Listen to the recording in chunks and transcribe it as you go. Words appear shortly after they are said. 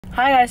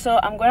Hi guys, so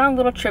I'm going on a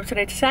little trip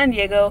today to San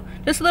Diego.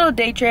 Just a little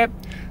day trip,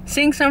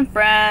 seeing some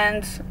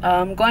friends,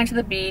 going to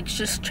the beach,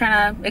 just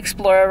trying to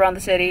explore around the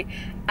city.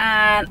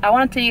 And I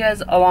want to take you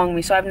guys along with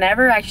me. So I've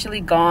never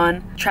actually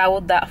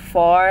traveled that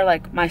far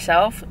like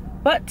myself,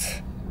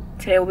 but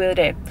today will be the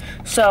day.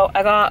 So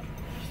I got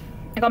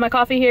my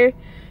coffee here,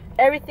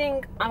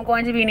 everything I'm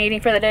going to be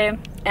needing for the day,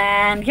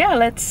 and yeah,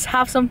 let's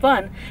have some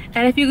fun.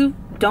 And if you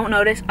don't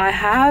notice, I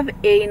have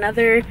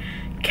another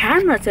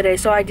camera today,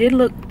 so I did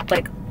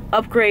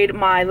upgrade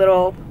my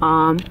little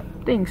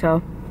thing.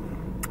 So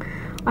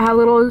I have a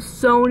little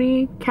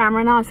Sony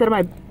camera now instead of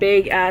my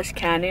big ass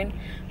Canon.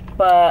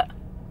 But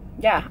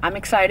yeah, I'm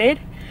excited.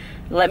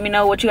 Let me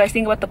know what you guys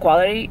think about the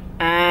quality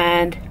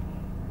and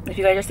if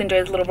you guys just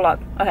enjoy this little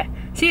vlog. Okay,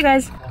 see you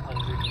guys.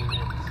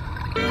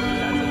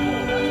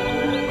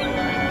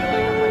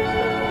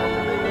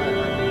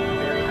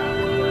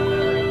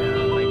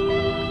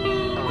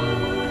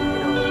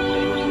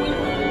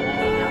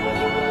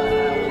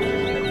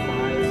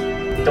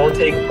 Don't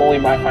take only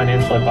my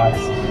financial advice.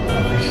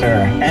 For sure.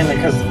 And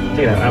because,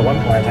 dude, at one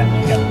point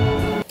then you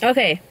can...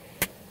 Okay.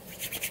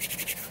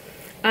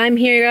 I'm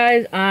here,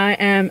 guys. I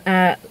am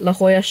at La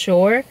Jolla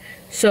Shore.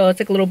 So it's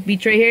like a little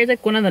beach right here. It's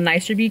like one of the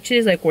nicer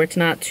beaches, like where it's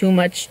not too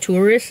much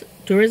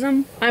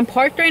tourism. I'm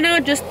parked right now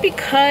just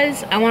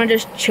because I want to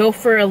just chill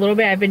for a little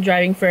bit. I've been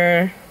driving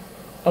for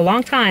a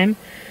long time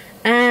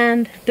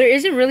and there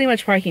isn't really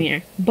much parking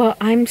here. But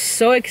I'm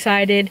so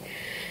excited.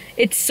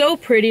 It's so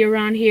pretty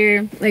around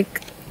here.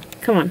 Like,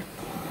 come on.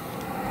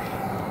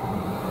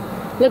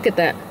 Look at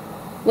that.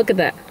 Look at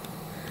that.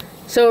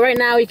 So right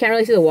now you can't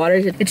really see the water.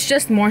 It's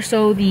just more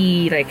so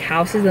the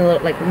houses, the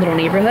little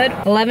neighborhood.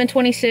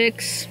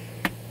 11:26.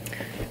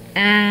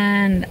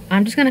 And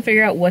I'm just gonna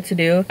figure out what to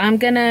do. I'm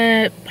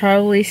gonna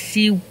probably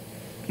see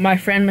my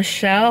friend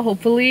Michelle,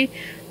 hopefully.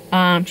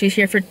 She's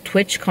here for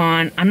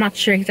TwitchCon. I'm not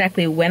sure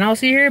exactly when I'll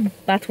see her, but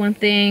that's one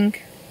thing.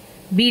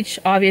 Beach,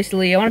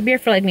 obviously. I wanna be here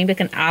for maybe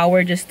an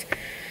hour just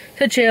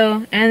to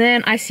chill. And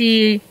then I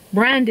see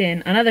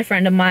Brandon, another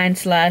friend of mine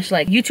slash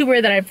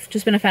YouTuber that I've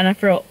just been a fan of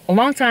for a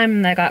long time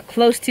and I got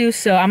close to.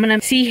 So I'm gonna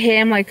see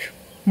him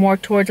more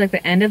towards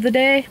the end of the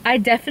day. I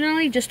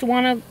definitely just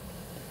wanna,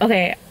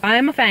 okay,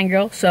 I'm a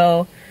fangirl,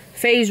 so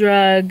FaZe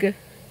Rug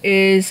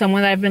is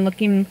someone that I've been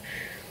looking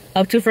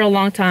up to for a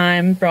long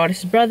time.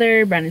 Brawadis'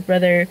 brother, Brandon's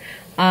brother.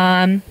 So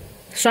I'm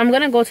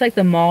gonna go to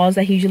the malls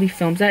that he usually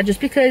films at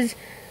just because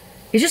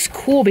it's just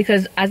cool,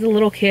 because as a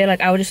little kid,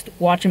 I would just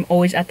watch him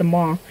always at the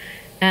mall.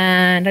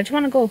 And I just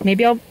want to go.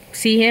 Maybe I'll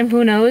see him,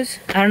 who knows.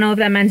 I don't know if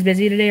that man's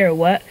busy today or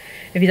what,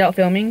 if he's out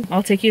filming.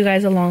 I'll take you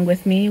guys along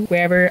with me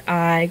wherever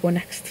I go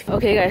next.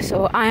 Okay guys,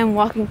 so I am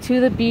walking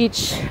to the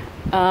beach.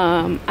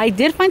 I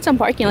did find some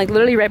parking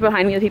literally right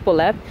behind me. The people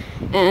left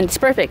and it's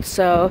perfect.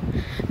 So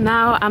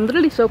now I'm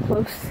literally so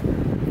close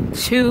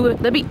to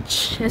the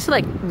beach. It's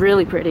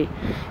really pretty.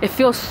 It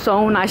feels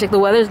so nice. The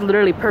weather's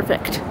literally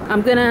perfect.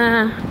 I'm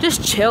gonna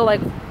just chill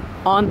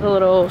on the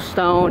little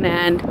stone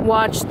and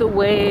watch the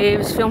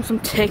waves, film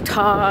some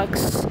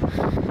TikToks.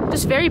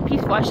 Just very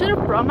peaceful. I should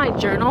have brought my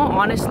journal,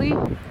 honestly.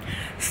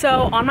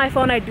 So on my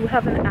phone I do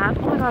have an app.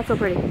 Oh my god, it's so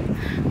pretty.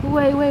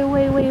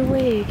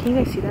 Wait. Can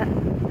you guys see that?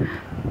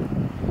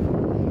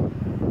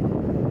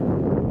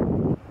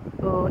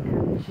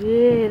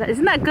 OMG.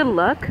 Isn't that good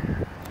luck?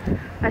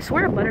 I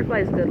swear a butterfly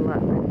is good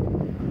luck.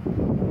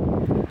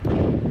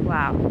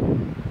 Wow.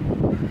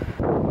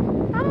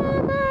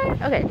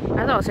 Okay,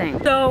 as I was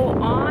saying. So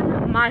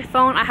on my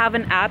phone, I have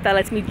an app that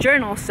lets me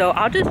journal. So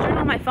I'll just journal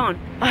on my phone.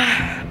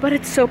 But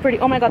it's so pretty.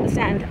 Oh my god, the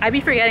sand. I'd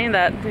be forgetting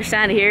that there's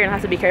sand here and I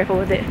have to be careful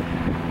with it.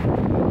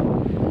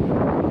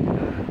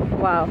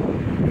 Wow.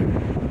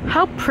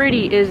 How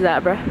pretty is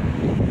that, bruh?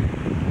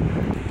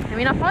 I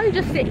mean, I'll probably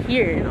just sit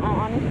here, in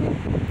all honesty.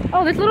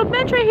 Oh, this little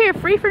bench right here,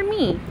 free for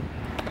me.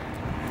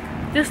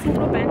 Just a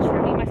little bench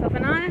for me, myself,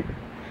 and I.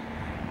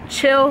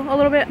 Chill a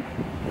little bit.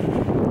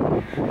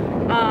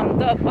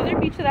 The other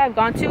beach that I've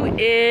gone to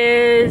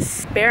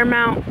is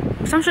Mount,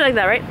 something like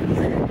that, right?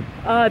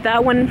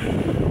 That one,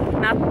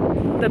 not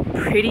the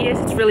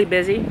prettiest. It's really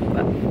busy,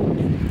 but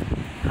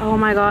oh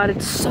my god,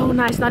 it's so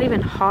nice. Not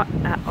even hot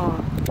at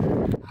all.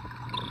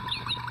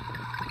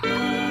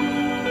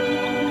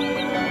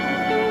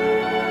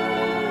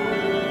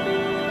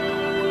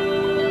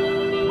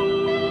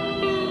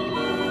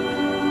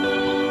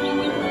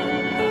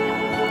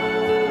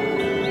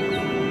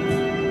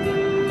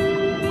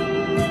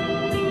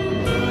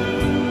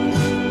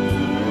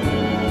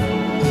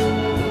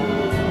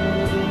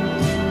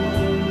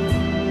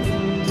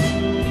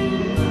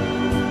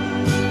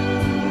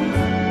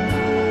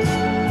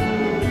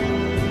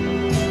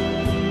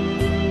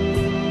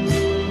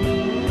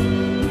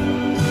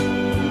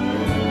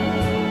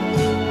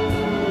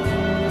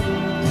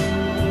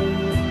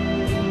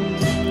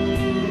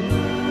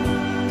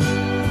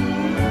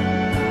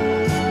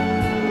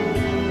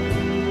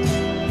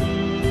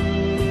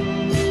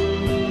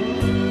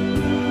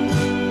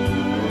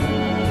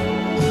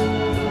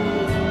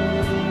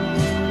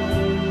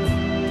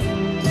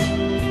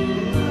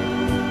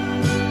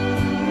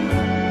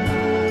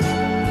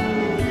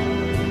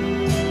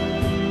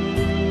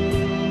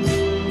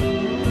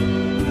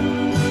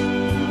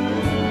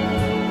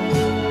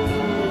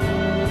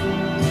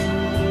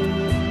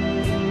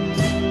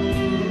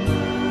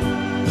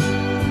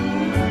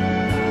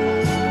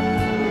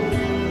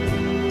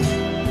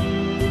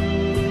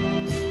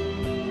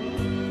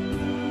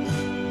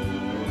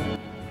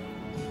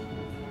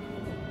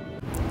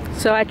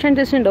 So I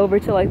transitioned over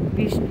to like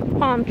these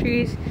palm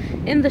trees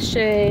in the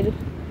shade.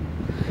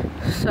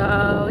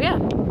 So yeah,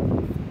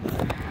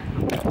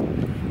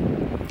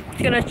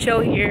 just gonna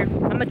chill here.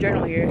 I'm a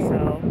journal here,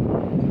 so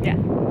yeah.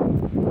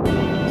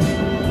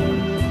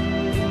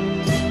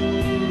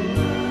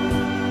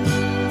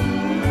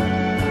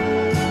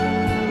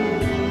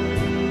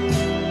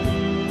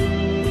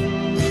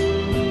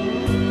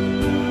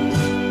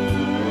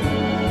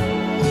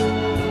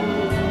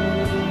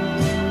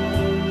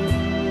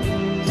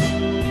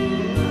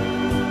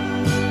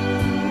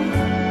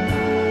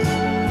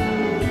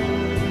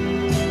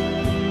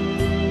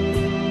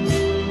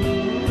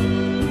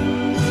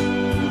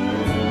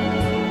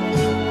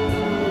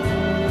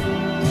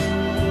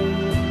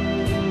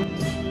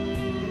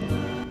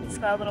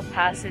 Got a little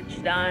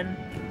passage done.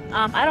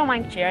 I don't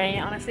mind sharing it,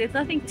 honestly. It's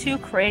nothing too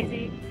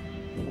crazy,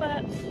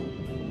 but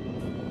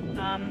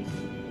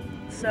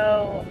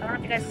so I don't know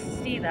if you guys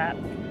see that,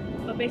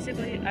 but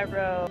basically I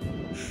wrote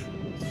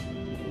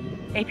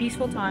a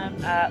peaceful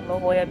time at La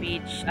Jolla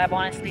Beach. I've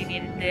honestly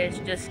needed this,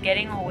 just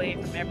getting away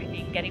from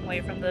everything, getting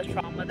away from the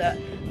trauma that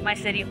my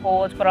city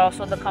holds, but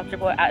also the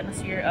comfortable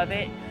atmosphere of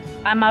it.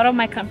 I'm out of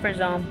my comfort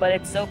zone, but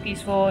it's so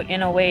peaceful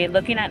in a way,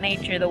 looking at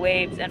nature, the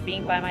waves, and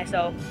being by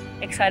myself,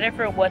 excited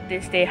for what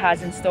this day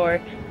has in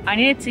store. I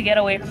needed to get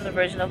away from the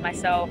version of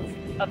myself,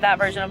 that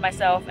version of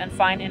myself, and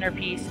find inner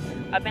peace.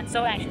 I've been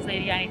so anxious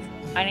lately.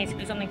 I need to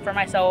do something for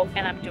myself,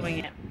 and I'm doing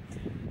it.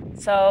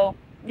 So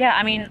yeah,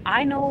 I mean,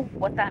 I know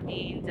what that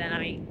means, and I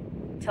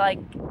mean, to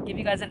like give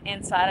you guys an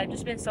insight, I've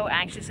just been so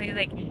anxious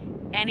lately. Like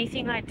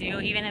anything I do,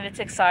 even if it's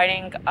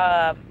exciting,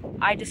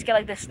 I just get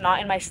like this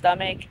knot in my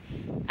stomach.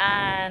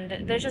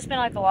 And there's just been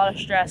like a lot of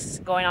stress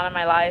going on in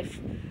my life.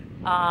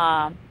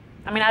 I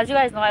mean, as you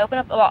guys know, I open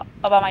up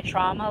about my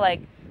trauma,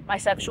 like my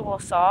sexual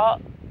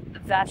assault.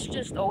 That's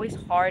just always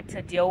hard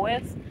to deal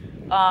with,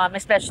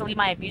 especially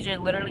my abuser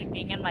literally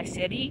being in my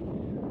city,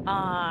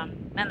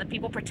 and the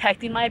people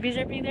protecting my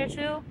abuser being there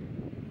too.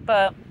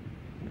 But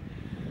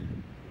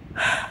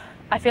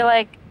I feel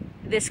like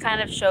this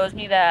kind of shows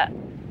me that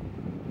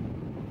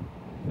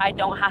I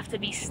don't have to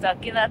be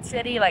stuck in that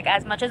city. Like,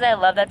 as much as I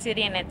love that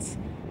city and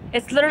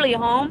it's literally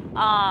home,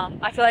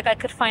 I feel like I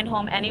could find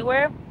home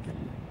anywhere.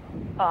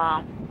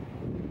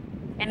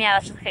 And yeah,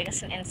 that's just, I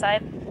guess, an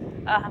insight.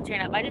 I'm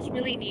tearing up. I just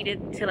really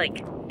needed to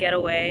like get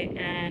away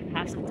and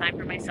have some time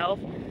for myself.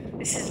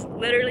 This is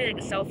literally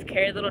like a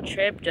self-care little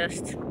trip,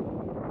 just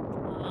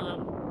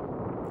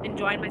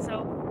enjoying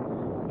myself,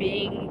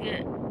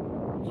 being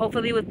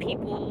hopefully with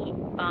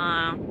people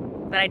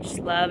that I just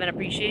love and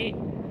appreciate.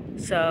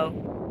 So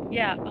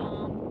yeah,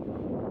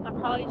 I'm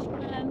probably just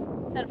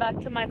gonna head back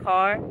to my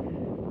car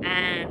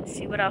and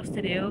see what else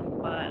to do,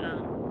 but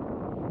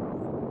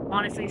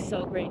honestly, it's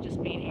so great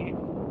just being here.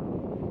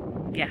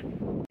 Yeah,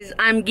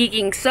 I'm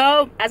geeking.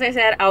 So as I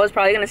said, I was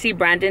probably gonna see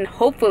Brandon.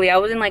 Hopefully, I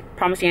wasn't like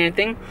promising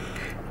anything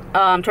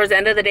towards the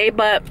end of the day,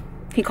 but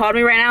he called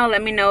me right now,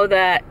 let me know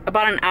that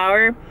about an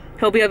hour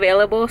he'll be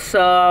available.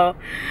 So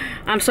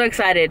I'm so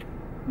excited.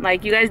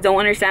 Like, you guys don't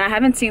understand, I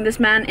haven't seen this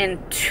man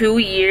in 2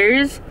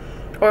 years,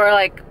 or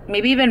like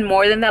maybe even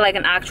more than that, like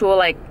an actual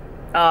like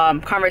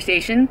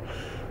conversation.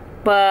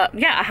 But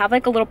yeah, I have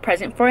like a little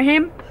present for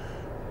him,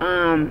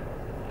 and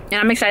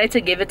I'm excited to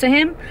give it to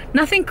him.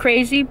 Nothing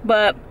crazy,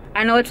 but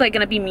I know it's like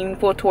gonna be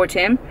meaningful towards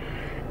him.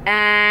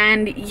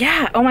 And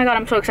yeah, oh my god,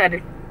 I'm so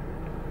excited.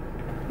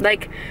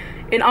 Like,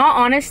 in all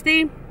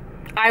honesty,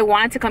 I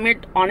wanted to come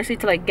here honestly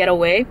to like get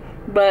away,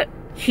 but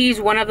he's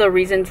one of the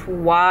reasons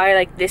why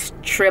like this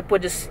trip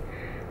would just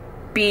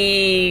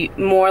be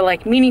more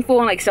like meaningful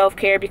and like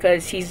self-care,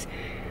 because he's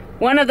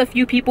one of the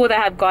few people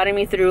that have gotten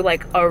me through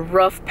like a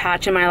rough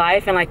patch in my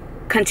life and like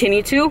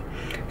continue to.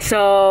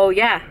 So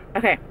yeah,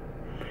 okay.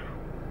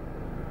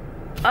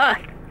 I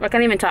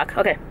can't even talk.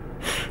 Okay,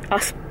 I'll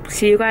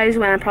see you guys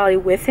when I'm probably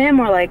with him,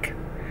 or like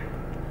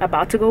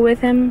about to go with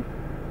him.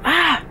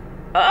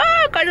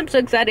 Guys, I'm so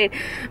excited.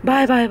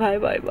 Bye.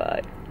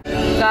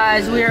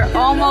 Guys, we are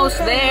almost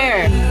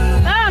there.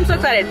 I'm so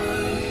excited.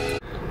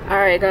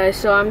 Alright guys,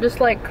 so I'm just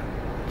like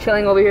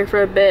chilling over here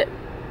for a bit.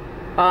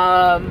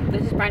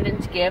 This is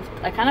Brandon's gift.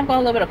 I kind of got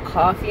a little bit of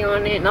coffee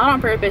on it, not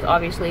on purpose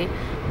obviously,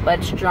 but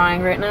it's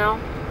drying right now.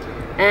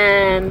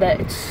 And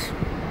it's,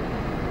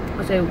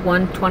 let's say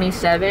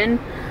 1:27.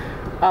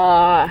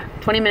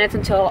 20 minutes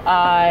until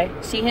I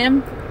see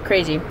him.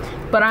 Crazy.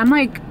 But I'm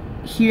like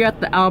here at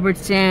the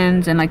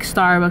Albertsons and like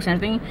Starbucks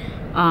and everything,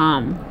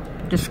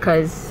 just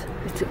because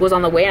it was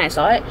on the way and I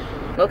saw it.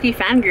 Low-key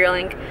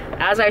fangirling,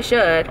 as I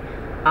should.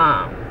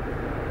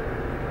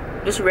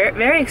 Just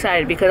very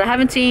excited because I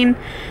haven't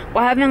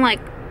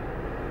like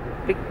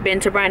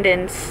been to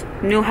Brandon's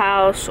new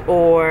house,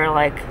 or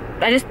like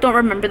I just don't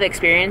remember the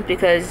experience.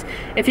 Because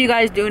if you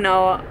guys do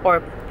know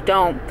or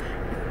don't,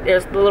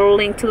 there's the little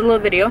link to the little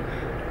video.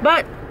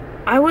 But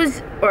I don't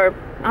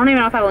even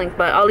know if I have a link,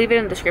 but I'll leave it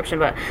in the description.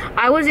 But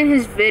I was in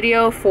his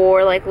video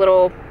for like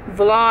little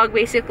vlog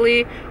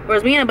basically, where it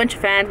was me and a bunch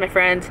of fans, my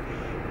friends,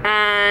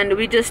 and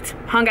we just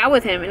hung out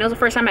with him, and it was the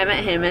first time I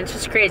met him, and it's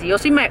just crazy. You'll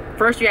see my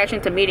first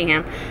reaction to meeting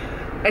him.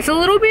 It's a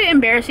little bit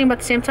embarrassing, but at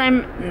the same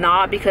time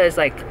not, because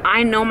like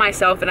I know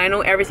myself and I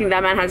know everything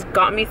that man has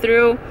got me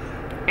through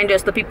and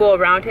just the people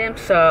around him.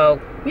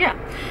 So yeah.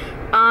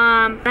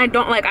 I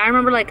don't like, I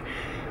remember like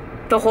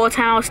the whole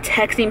time I was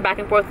texting back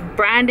and forth with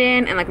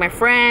Brandon and like my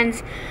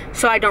friends,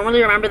 so I don't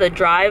really remember the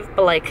drive,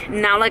 but like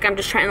now like I'm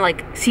just trying to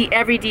like see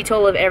every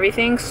detail of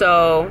everything.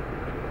 So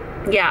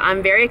yeah,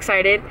 I'm very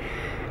excited.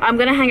 I'm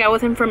gonna hang out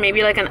with him for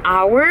maybe like an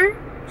hour.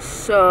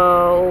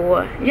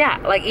 So yeah,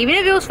 like even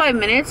if it was 5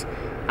 minutes,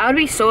 I would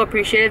be so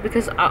appreciative,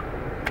 because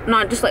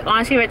not just like,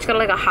 honestly, if I just got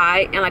like a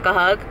hi and like a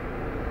hug,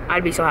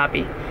 I'd be so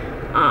happy.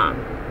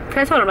 Cause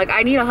I told him like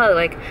I need a hug,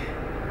 like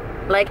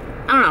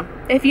I don't know,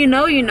 if you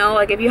know, you know,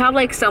 like if you have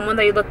like someone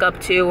that you look up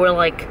to, or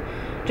like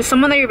just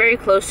someone that you're very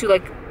close to,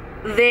 like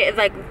they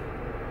like,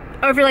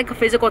 or if you're like a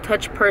physical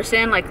touch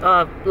person, like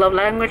love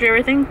language or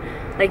everything,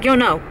 like you'll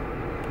know.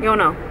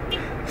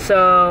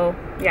 So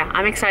yeah,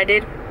 I'm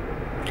excited.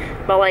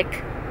 About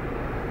like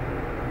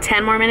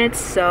 10 more minutes,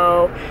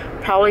 so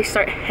probably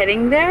start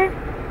heading there.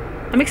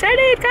 I'm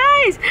excited,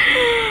 guys.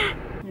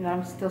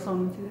 I'm still so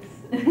new to this.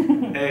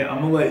 Hey,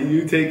 I'm gonna let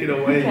you take it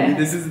away. Okay.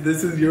 This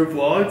is your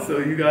vlog, so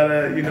you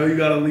gotta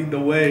lead the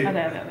way.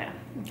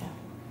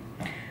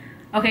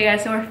 Okay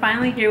guys, so we're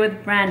finally here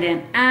with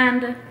Brandon,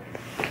 and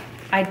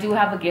I do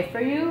have a gift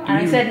for you. And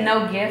I said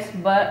no gifts,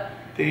 but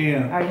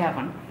damn, I already have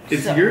one.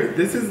 It's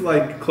this is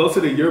like closer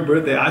to your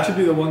birthday. I should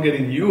be the one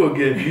getting you a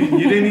gift.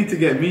 You didn't need to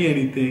get me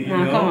anything, you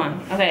know? Come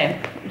on.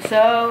 Okay,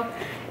 so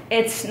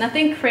it's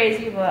nothing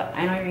crazy, but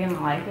I know you're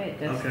gonna like it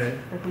just for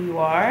who you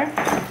are.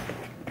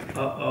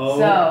 Uh-oh.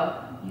 So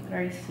you can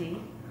already see.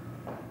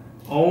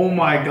 Oh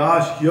my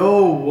gosh,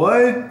 yo,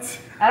 what?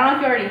 I don't know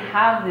if you already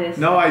have this.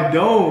 No, I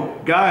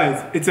don't.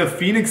 Guys, it's a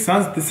Phoenix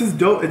Suns. This is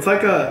dope. It's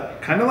like a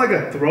kind of like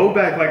a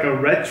throwback, like a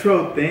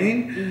retro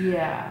thing.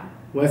 Yeah.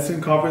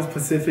 Western Conference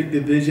Pacific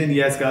Division.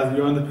 Yes, guys,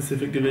 we're on the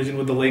Pacific Division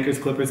with the Lakers,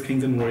 Clippers,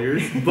 Kings, and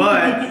Warriors.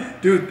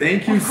 But, dude,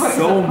 thank you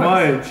so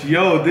much.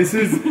 Yo, this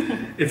is,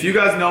 if you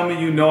guys know me,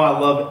 you know I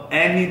love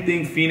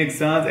anything Phoenix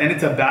Suns, and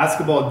it's a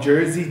basketball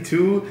jersey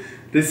too.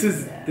 This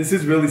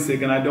is really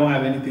sick, and I don't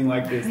have anything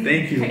like this.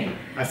 Thank you.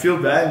 I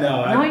feel bad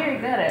now. No, you're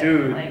good at it.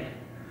 Dude. Like,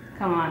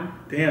 come on.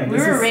 Damn, we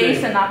were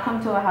raised to not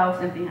come to a house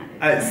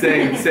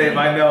empty-handed. Same.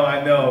 I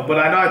know. But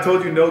I know I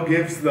told you no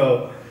gifts,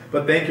 though.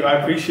 But thank you, I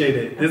appreciate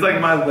it. This is like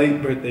my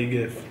late birthday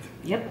gift.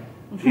 Yep.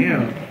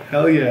 Damn,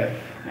 hell yeah.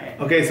 Right.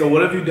 Okay, so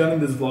what have you done in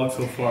this vlog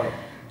so far?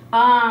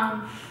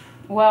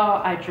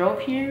 Well, I drove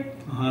here,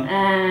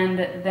 and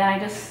then I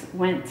just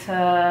went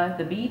to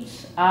the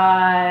beach.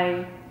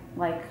 I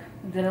like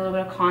did a little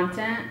bit of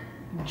content,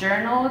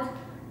 journaled,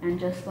 and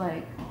just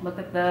like looked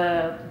at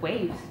the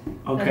waves.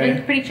 Okay. It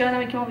was pretty chill. Then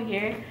we came over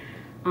here.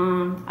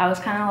 I was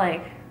kind of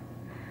like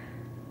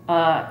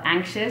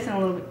anxious and a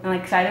little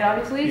bit excited,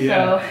 obviously.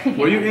 Yeah. So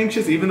were you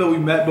anxious even though we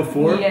met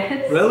before?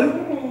 Yes. Really?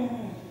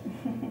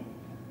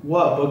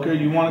 What, Booker?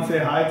 You want to say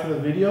hi to the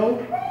video?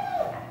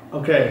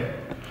 Okay.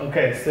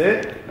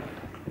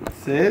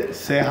 Sit.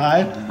 Say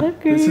hi.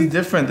 Booker. This is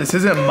different. This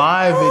isn't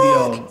my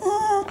video.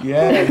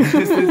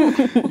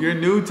 Yeah. You're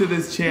new to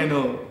this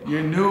channel.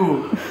 You're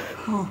new.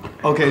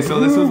 Okay, so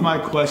this was my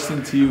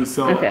question to you.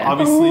 So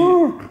obviously,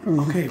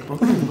 okay,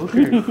 Booker.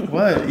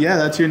 What? Yeah,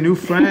 that's your new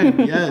friend.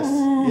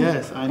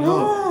 Yes, I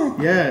know.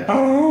 Yeah.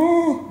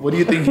 What do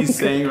you think he's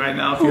saying right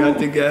now, if you had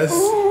to guess?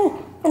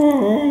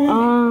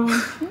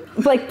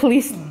 Like,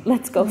 please,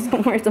 let's go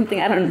somewhere or something.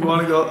 I don't know. You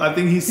want to go? I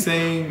think he's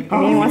saying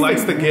he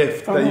likes the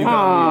gift that you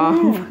got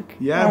me.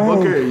 Yeah,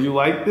 Booker, you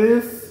like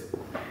this?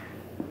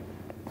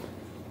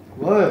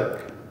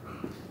 Look.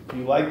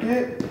 You like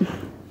it?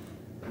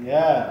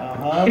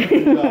 Yeah,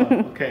 Good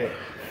job.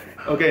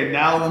 Okay,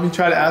 now let me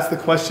try to ask the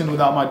question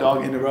without my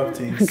dog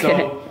interrupting. Okay.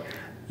 So,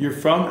 you're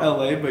from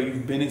LA, but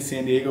you've been in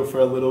San Diego for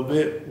a little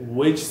bit.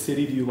 Which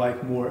city do you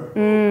like more?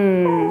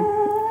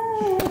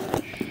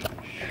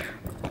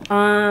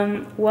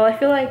 Well, I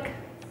feel like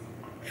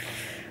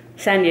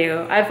San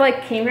Diego. I've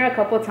like came here a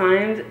couple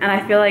times, and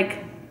I feel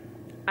like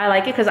I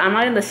like it because I'm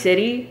not in the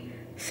city,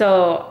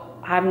 so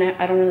I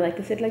don't really like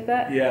the city like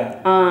that.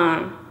 Yeah.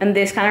 And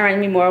this kind of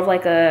reminds me more of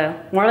like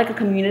a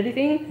community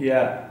thing.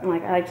 Yeah. And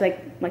like I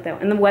like that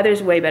one. And the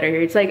weather's way better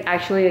here. It's like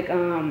actually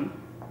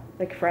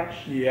like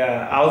fresh.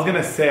 Yeah. I was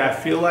gonna say I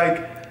feel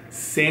like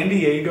San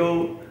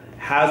Diego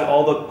has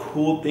all the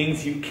cool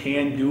things you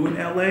can do in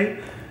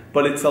LA,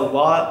 but it's a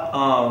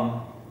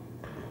lot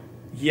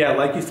yeah,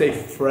 like you say,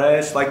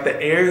 fresh. Like the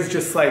air is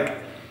just like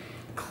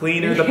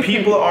cleaner. The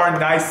people are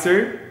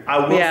nicer. I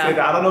will say that.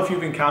 I don't know if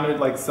you've encountered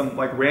like some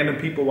like random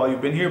people while you've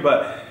been here,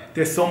 but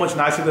they're so much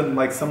nicer than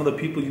like some of the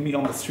people you meet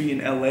on the street in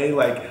LA.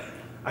 Like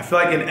I feel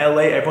like in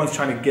LA, everyone's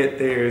trying to get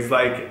there. It's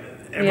like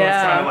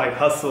everyone's trying to like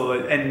hustle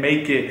and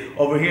make it.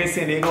 Over here in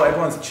San Diego,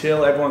 everyone's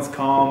chill, everyone's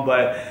calm,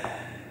 but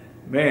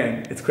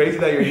man, it's crazy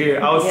that you're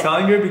here. I was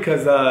telling her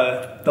because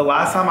the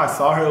last time I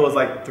saw her was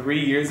like 3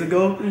 years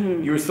ago.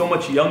 You were so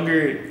much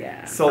younger.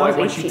 Yeah. So like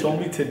when she told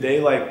me today,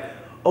 like,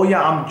 oh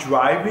yeah, I'm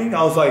driving.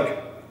 I was like,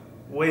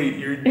 wait,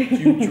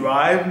 you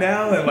drive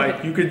now? And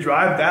like you could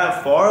drive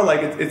that far?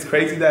 Like it's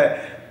crazy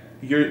that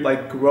you're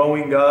like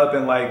growing up,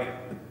 and like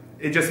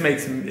it just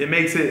makes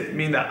it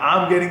mean that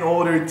I'm getting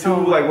older too.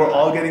 Like we're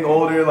all getting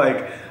older.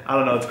 Like I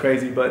don't know, it's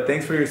crazy. But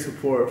thanks for your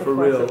support, for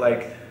real.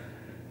 Like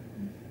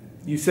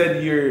you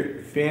said,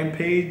 your fan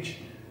page,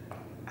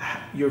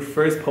 your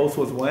first post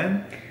was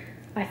when?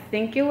 I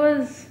think it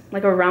was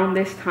like around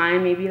this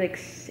time, maybe like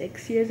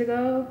 6 years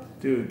ago.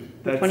 Dude,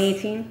 that's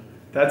 2018.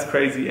 That's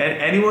crazy.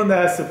 And anyone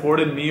that has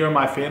supported me or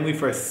my family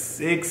for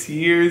 6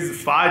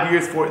 years, 5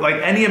 years, 4, like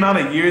any amount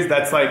of years,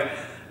 that's like,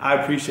 I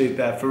appreciate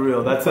that, for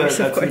real. That's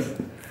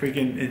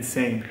freaking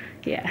insane.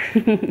 Yeah.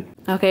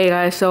 Okay,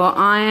 guys, so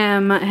I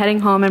am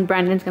heading home and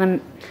Brandon's gonna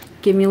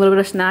give me a little bit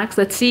of snacks.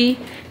 Let's see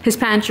his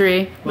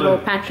pantry, little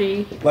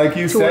pantry. Like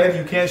you said,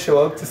 you can't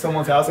show up to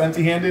someone's house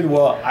empty-handed.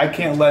 Well, I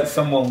can't let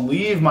someone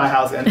leave my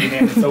house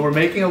empty-handed. So we're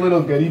making a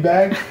little goodie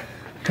bag.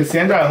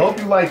 Cassandra, I hope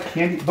you like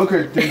candy.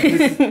 Booker,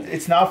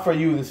 it's not for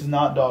you. This is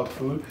not dog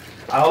food.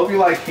 I hope you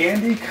like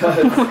candy, cause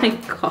oh my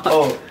god.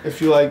 Oh,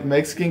 if you like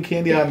Mexican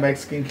candy, I have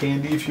Mexican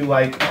candy. If you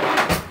like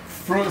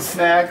fruit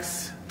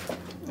snacks,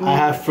 I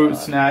have fruit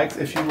snacks.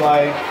 If you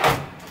like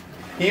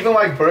even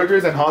like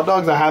burgers and hot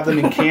dogs, I have them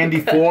in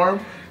candy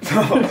form.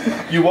 So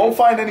you won't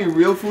find any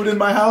real food in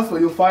my house, but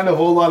you'll find a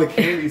whole lot of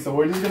candy. So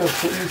we're just gonna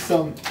put you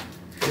some.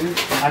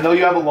 I know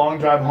you have a long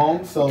drive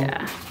home, so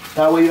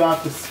that way you don't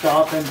have to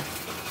stop and.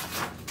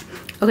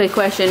 Okay,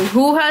 question.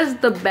 Who has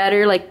the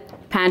better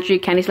like pantry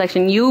candy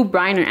selection? You,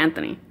 Brian, or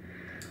Anthony?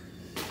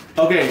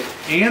 Okay,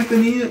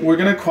 Anthony, we're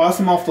gonna cross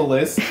him off the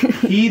list.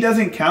 He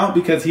doesn't count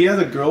because he has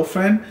a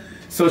girlfriend.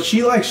 So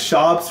she like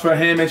shops for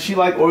him and she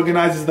like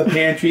organizes the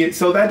pantry.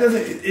 So that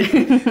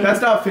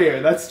that's not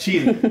fair. That's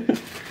cheating.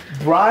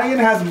 Brian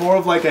has more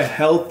of like a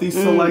healthy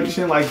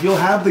selection. Like he'll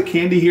have the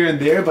candy here and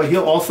there, but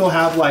he'll also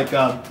have like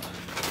a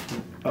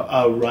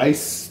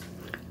rice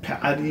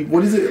patty.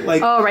 What is it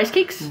like? Oh, rice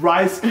cakes.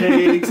 Rice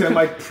cakes and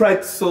like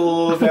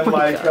pretzels and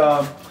like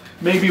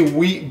maybe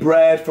wheat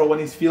bread for when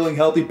he's feeling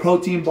healthy.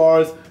 Protein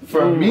bars.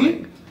 For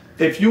me,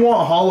 if you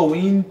want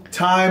Halloween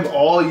time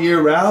all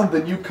year round,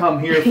 then you come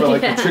here for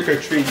like a trick or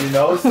treat. You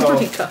know. So oh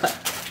my god.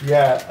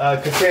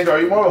 Yeah, Cassandra,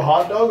 are you more of a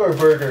hot dog or a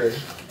burger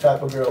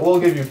type of girl? We'll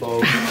give you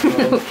both.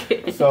 So,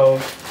 okay. So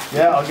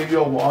yeah, I'll give you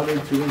a water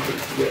too.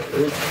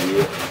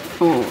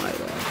 Oh my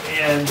god.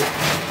 And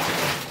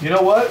you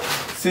know what?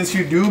 Since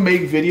you do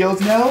make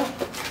videos now,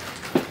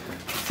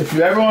 if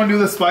you ever want to do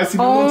the spicy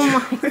noodle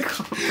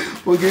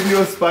challenge, we'll give you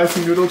a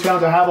spicy noodle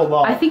challenge. I have a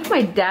lot. I think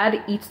my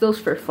dad eats those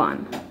for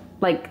fun.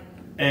 Like,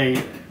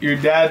 hey, your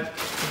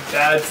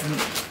that's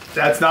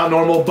not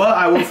normal, but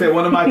I will say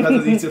one of my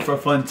cousins eats it for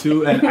fun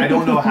too, and I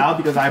don't know how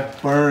because I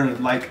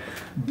burn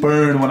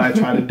when I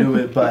try to do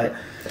it, but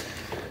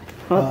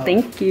well,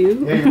 thank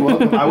you. Yeah, you're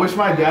welcome. I wish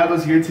my dad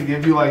was here to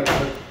give you like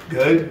a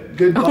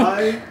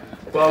goodbye.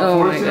 But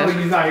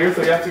unfortunately, he's not here,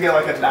 so you have to get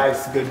like a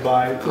nice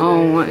goodbye today.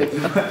 Oh my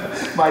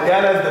god. My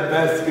dad has the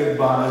best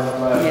goodbye,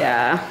 but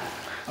yeah.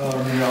 You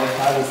know, I'll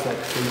tie this up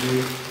for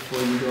you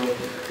before you go.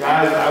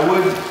 Guys, I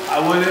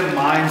wouldn't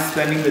mind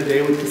spending the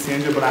day with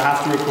Cassandra, but I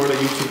have to record a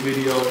YouTube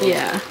video.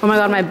 Yeah. Oh my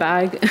god, my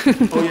bag.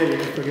 Oh yeah, you're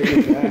gonna forget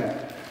your bag.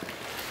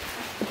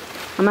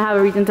 I'm gonna have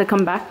a reason to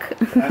come back.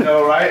 I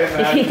know, right?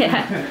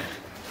 Yeah.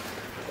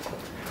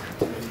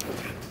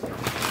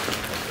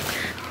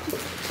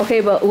 Okay,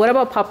 but what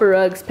about Papa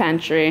Rug's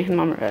pantry and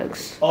Mama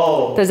Rug's?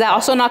 Oh. Does that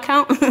also not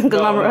count?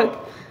 Mama Rug?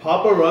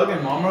 Papa Rug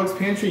and Mama Rug's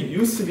pantry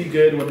used to be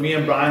good when me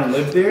and Brian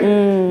lived there.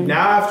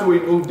 Now after we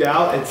moved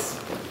out,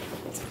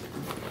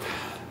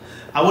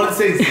 I wouldn't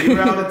say 0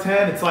 out of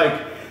 10. It's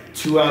like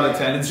 2 out of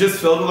 10. It's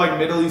just filled with like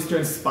Middle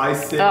Eastern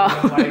spices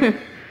and like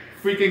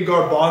freaking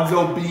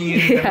garbanzo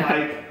beans and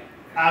like,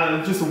 I don't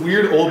know, just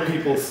weird old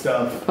people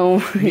stuff.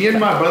 Oh me and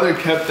my brother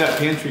kept that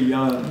pantry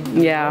young.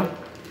 Yeah.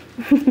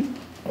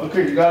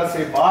 Booker, you gotta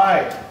say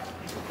bye.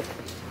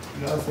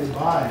 You gotta say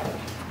bye.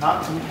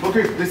 Not to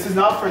Booker, this is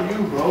not for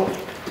you, bro.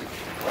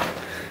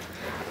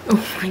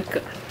 Oh my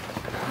god.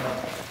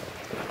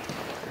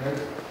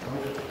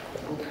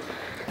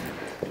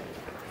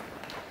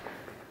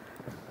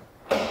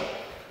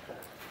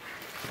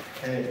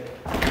 Hey.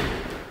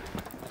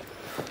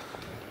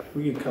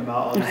 We can come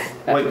out.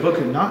 Wait,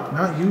 Booker,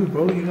 not you,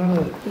 bro. You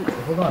gotta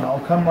hold on.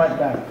 I'll come right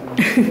back.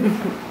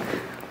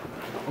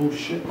 Oh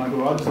shit, my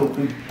garage is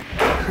open.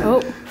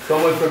 Oh. So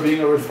much for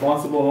being a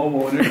responsible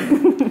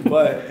homeowner.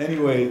 But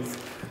anyways,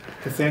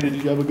 Cassandra,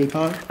 did you have a good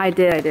time? I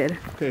did.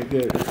 Okay,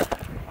 good.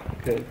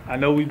 Okay. I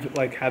know we've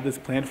like had this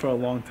planned for a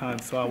long time,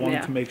 so I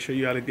wanted to make sure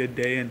you had a good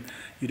day and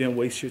you didn't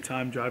waste your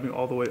time driving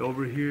all the way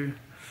over here.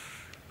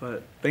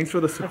 But thanks for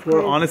the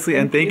support, honestly,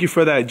 and thank you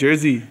for that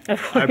jersey.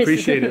 I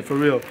appreciate it, for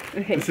real.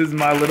 Okay. This is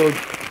my little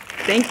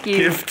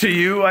gift to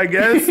you, I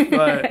guess.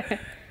 But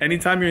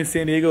anytime you're in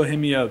San Diego, hit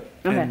me up.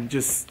 Okay. And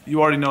just,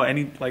 you already know,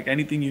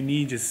 anything you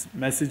need, just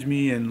message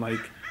me, and like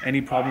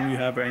any problem you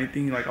have or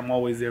anything, like I'm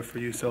always there for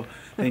you. So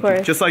thank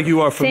you. Just like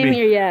you are for me. Same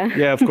here, yeah.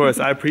 Yeah, of course.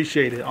 I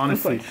appreciate it,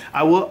 honestly.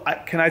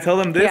 Can I tell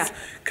them this? Yeah.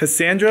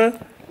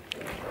 Cassandra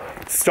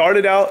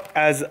started out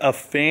as a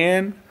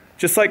fan.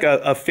 just like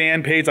a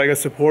fan page, like a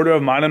supporter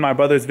of mine and my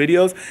brother's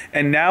videos.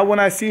 And now when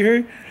I see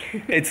her,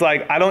 it's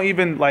like I don't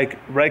even like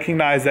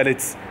recognize that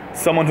it's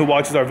someone who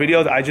watches our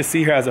videos. I just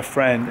see her as a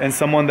friend and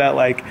someone that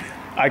like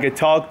I could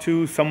talk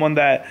to, someone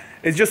that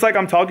it's just like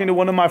I'm talking to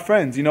one of my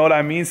friends, you know what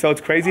I mean? So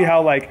it's crazy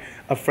how like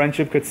a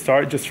friendship could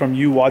start just from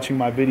you watching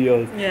my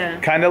videos. Yeah.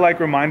 Kind of like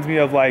reminds me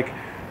of like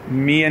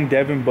me and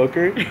Devin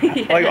Booker.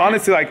 Yeah. Like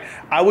honestly, like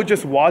I would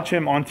just watch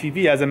him on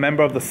TV as a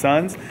member of the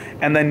Suns,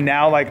 and then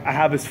now like I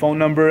have his phone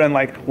number, and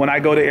like when I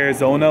go to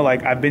Arizona,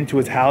 like I've been to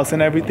his house and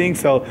everything.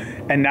 So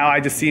and now I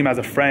just see him as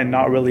a friend,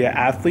 not really an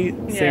athlete.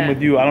 Yeah. Same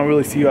with you. I don't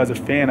really see you as a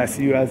fan. I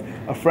see you as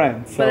a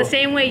friend. So but the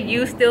same way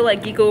you still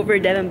like geek over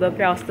Devin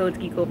Booker, I'll still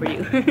geek over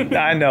you.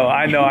 I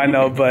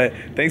know. But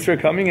thanks for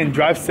coming and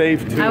drive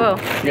safe too. I will.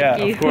 Yeah,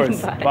 Thank you. of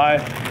course. Bye.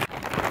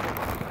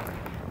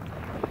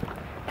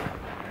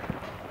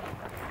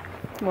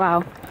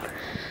 Wow.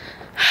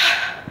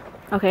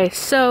 Okay,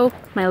 so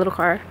my little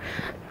car.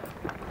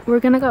 We're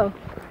gonna go.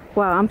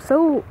 Wow, I'm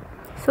so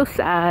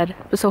sad,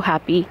 but so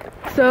happy.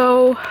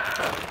 So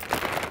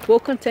we'll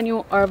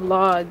continue our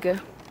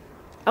vlog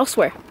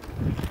elsewhere.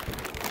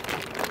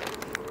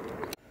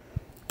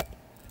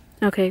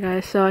 Okay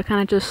guys, so I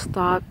kind of just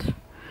stopped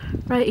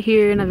right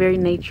here in a very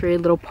naturey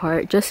little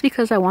part just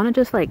because I want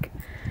to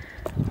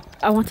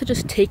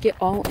just take it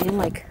all in.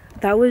 Like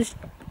that was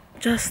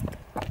just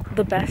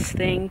the best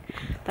thing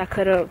that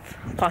could have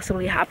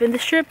possibly happened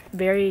this trip.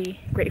 Very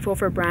grateful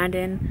for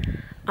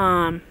Brandon.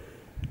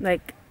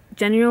 Like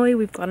genuinely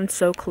we've gotten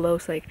so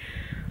close. Like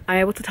I'm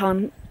able to tell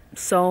him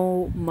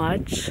so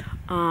much,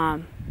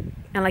 and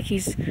like he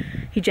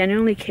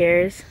genuinely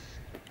cares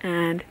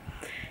and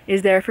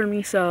is there for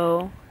me.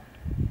 So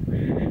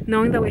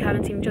knowing that we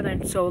haven't seen each other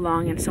in so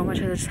long and so much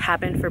has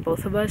happened for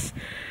both of us,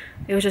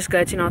 it was just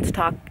good to, you know, to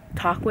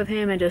talk with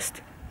him and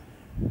just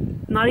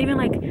not even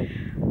like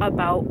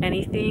about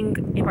anything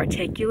in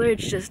particular.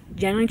 It's just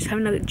genuinely just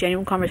having a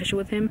genuine conversation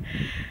with him.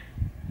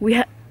 We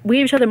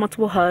gave each other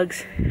multiple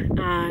hugs,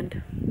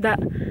 and that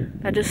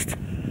just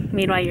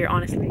made my year,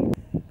 honestly.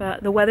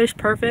 But the weather's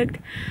perfect.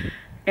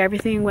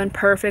 Everything went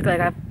perfect.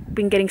 Like I've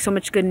been getting so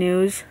much good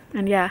news,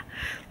 and yeah,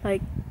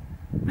 like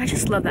I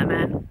just love that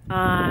man.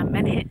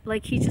 And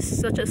like he's just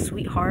such a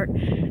sweetheart,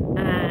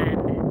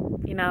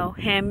 and you know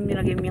him, you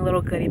know, giving me a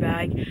little goodie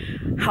bag,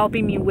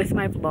 helping me with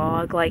my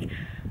vlog. Like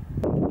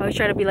I always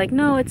try to be like,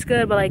 no, it's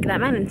good, but like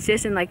that man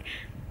insists, and like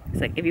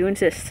it's like if you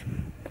insist,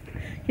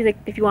 he's like,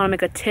 if you want to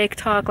make a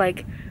TikTok,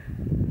 like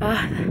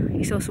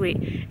he's so sweet.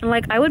 And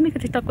like I would make a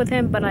TikTok with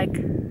him, but like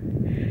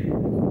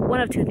one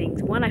of two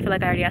things: one, I feel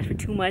like I already asked for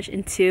too much,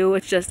 and two,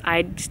 it's just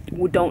I just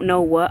don't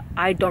know what.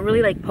 I don't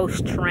really like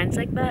post trends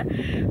like that.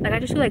 Like I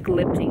just do like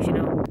lip syncs, you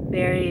know.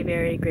 Very,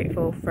 very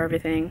grateful for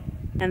everything,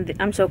 and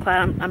I'm so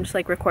glad I'm just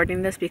like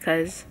recording this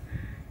because,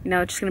 you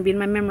know, it's just gonna be in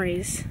my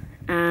memories.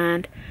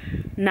 And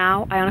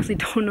now I honestly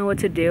don't know what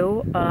to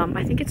do.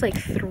 I think it's like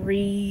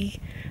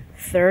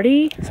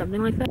 3:30,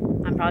 something like that.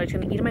 I'm probably just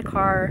gonna eat in my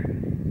car,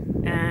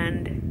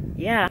 and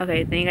yeah.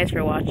 Okay, thank you guys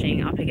for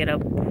watching. I'll pick it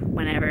up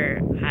whenever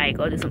I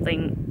go do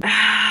something.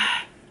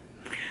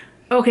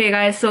 Okay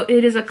guys, so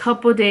it is a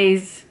couple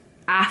days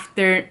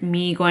after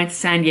me going to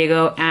San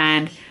Diego,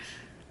 and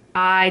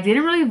I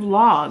didn't really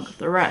vlog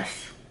the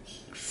rest.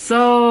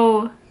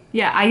 So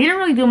yeah, I didn't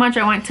really do much.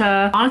 I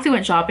honestly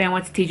went shopping. I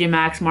went to TJ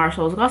Maxx,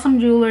 Marshalls, got some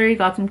jewelry,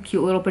 got some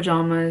cute little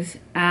pajamas,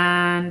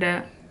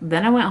 and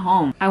then I went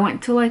home. I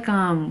went to like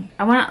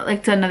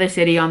to another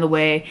city on the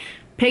way,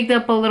 picked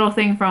up a little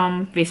thing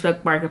from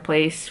Facebook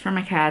Marketplace for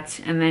my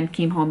cats, and then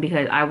came home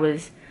because I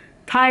was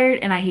tired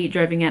and I hate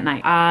driving at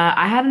night.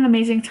 I had an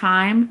amazing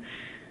time.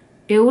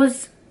 It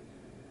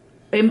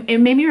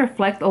made me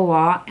reflect a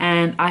lot,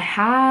 and I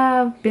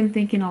have been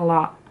thinking a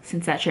lot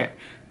since that trip.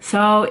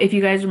 So if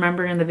you guys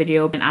remember in the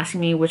video, been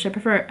asking me which I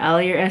prefer,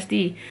 LA or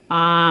SD,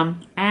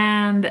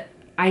 and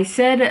I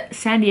said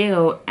San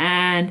Diego.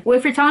 And well,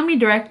 if you're telling me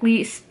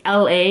directly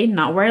LA,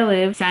 not where I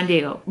live, San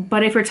Diego.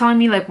 But if you're telling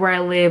me like where I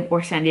live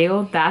or San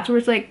Diego, that's where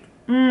it's like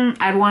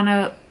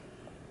I'd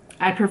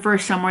prefer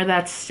somewhere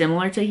that's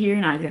similar to here,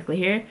 not exactly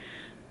here.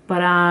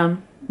 But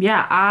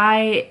yeah,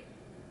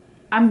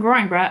 I'm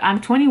growing, bro. I'm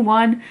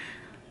 21.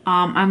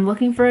 I'm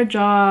looking for a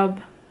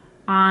job.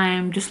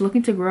 I'm just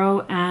looking to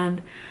grow,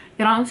 and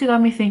it honestly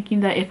got me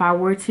thinking that if I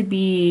were to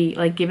be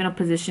like given a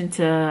position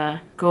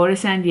to go to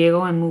San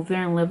Diego and move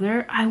there and live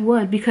there, I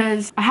would,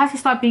 because I have to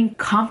stop being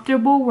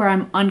comfortable where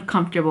I'm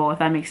uncomfortable, if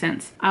that makes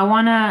sense. I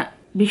want to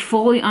be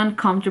fully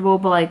uncomfortable,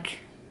 but like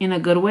in a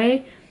good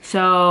way.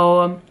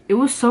 So it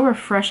was so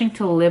refreshing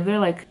to live there.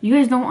 Like you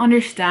guys don't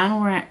understand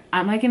where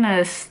I'm like in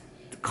a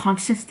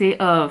constant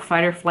state of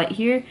fight or flight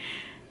here.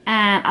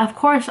 And of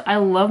course I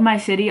love my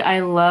city.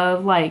 I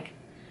love like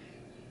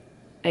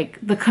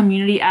the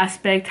community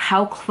aspect,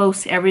 how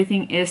close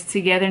everything is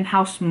together and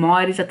how small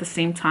it is at the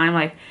same time.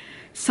 Like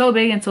so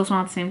big and so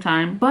small at the same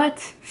time,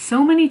 but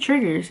so many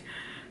triggers.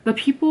 The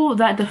people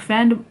that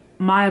defend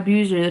my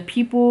abuser, the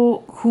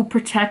people who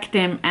protect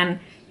him,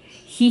 and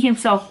he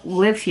himself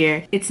lives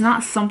here. It's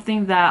not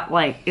something that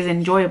like is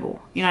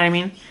enjoyable, you know what I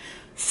mean?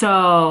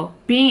 So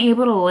being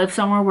able to live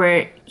somewhere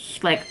where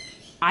like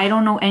I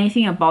don't know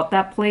anything about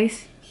that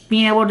place,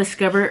 being able to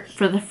discover it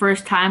for the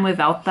first time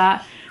without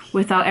that,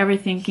 without ever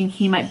thinking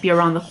he might be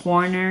around the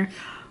corner,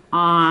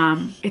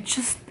 it's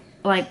just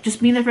like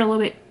just being there for a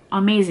little bit,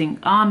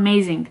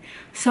 amazing.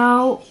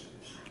 So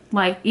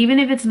like even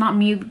if it's not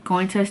me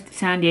going to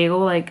San Diego,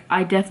 like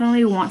I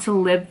definitely want to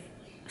live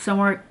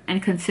somewhere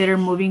and consider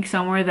moving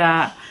somewhere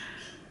that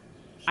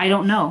I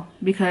don't know,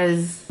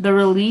 because the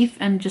relief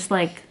and just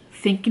like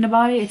thinking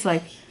about it, it's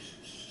like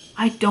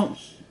I don't,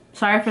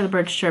 sorry for the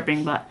birds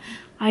chirping, but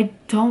I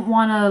don't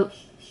want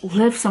to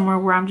live somewhere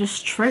where I'm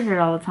just triggered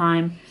all the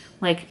time.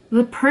 Like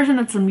the person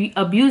that's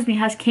abused me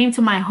has came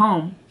to my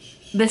home,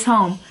 this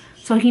home,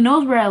 so he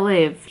knows where I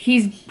live.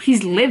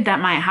 He's lived at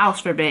my house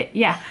for a bit.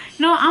 Yeah,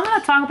 you know, I'm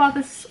gonna talk about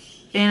this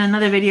in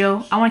another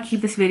video. I want to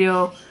keep this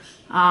video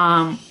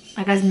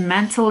like as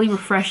mentally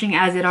refreshing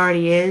as it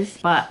already is,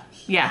 but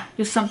yeah,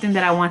 just something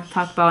that I want to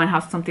talk about and how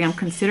something I'm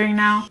considering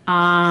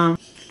now.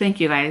 Thank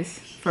you guys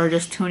for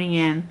just tuning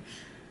in.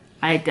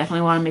 I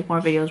definitely want to make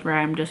more videos where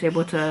I'm just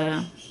able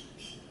to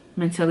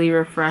mentally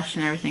refresh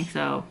and everything.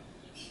 So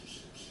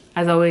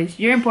as always,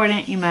 you're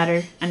important, you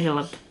matter, and you're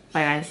loved.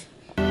 Bye guys.